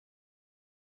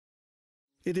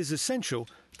It is essential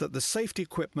that the safety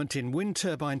equipment in wind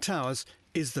turbine towers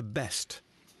is the best.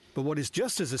 But what is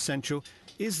just as essential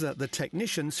is that the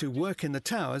technicians who work in the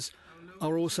towers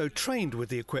are also trained with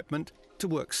the equipment to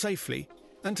work safely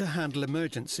and to handle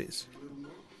emergencies,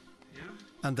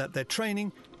 and that their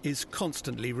training is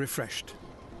constantly refreshed.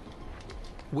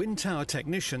 Wind tower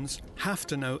technicians have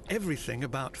to know everything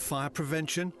about fire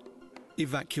prevention,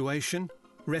 evacuation,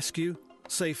 rescue,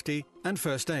 safety and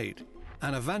first aid.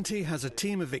 And Avanti has a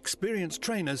team of experienced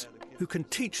trainers who can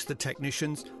teach the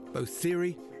technicians both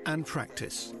theory and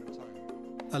practice.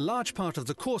 A large part of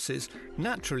the courses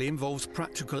naturally involves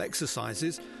practical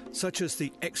exercises such as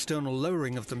the external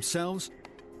lowering of themselves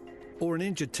or an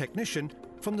injured technician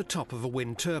from the top of a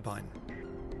wind turbine.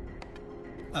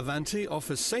 Avanti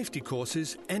offers safety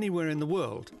courses anywhere in the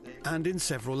world and in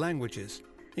several languages,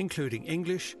 including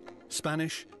English,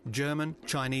 Spanish, German,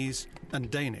 Chinese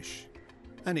and Danish.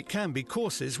 And it can be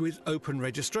courses with open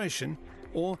registration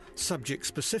or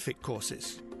subject-specific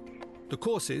courses. The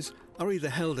courses are either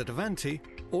held at Avanti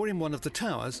or in one of the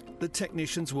towers that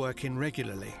technicians work in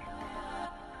regularly.